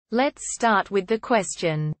Let's start with the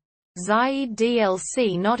question. Zaeed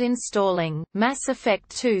DLC not installing, Mass Effect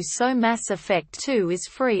 2. So Mass Effect 2 is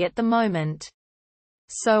free at the moment.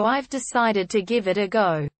 So I've decided to give it a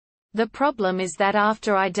go. The problem is that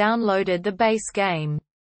after I downloaded the base game,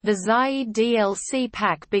 the Zaeed DLC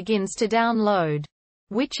pack begins to download.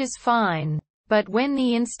 Which is fine. But when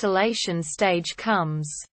the installation stage comes,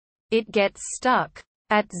 it gets stuck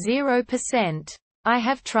at 0%. I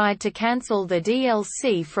have tried to cancel the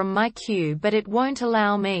DLC from my queue but it won't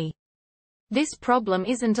allow me. This problem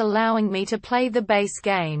isn't allowing me to play the base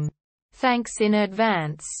game. Thanks in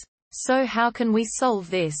advance. So how can we solve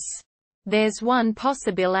this? There's one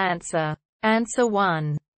possible answer. Answer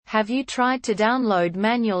 1. Have you tried to download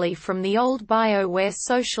manually from the old BioWare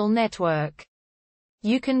social network?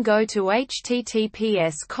 You can go to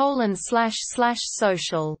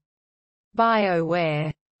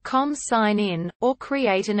https://social.bioware.com, sign in, or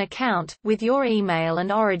create an account, with your email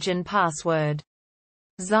and origin password.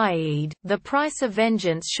 Zaeed, The Price of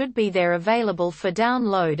Vengeance should be there available for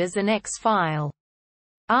download as an X file.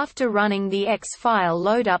 After running the X file,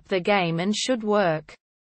 load up the game and should work.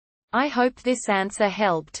 I hope this answer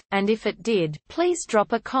helped, and if it did, please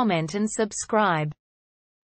drop a comment and subscribe.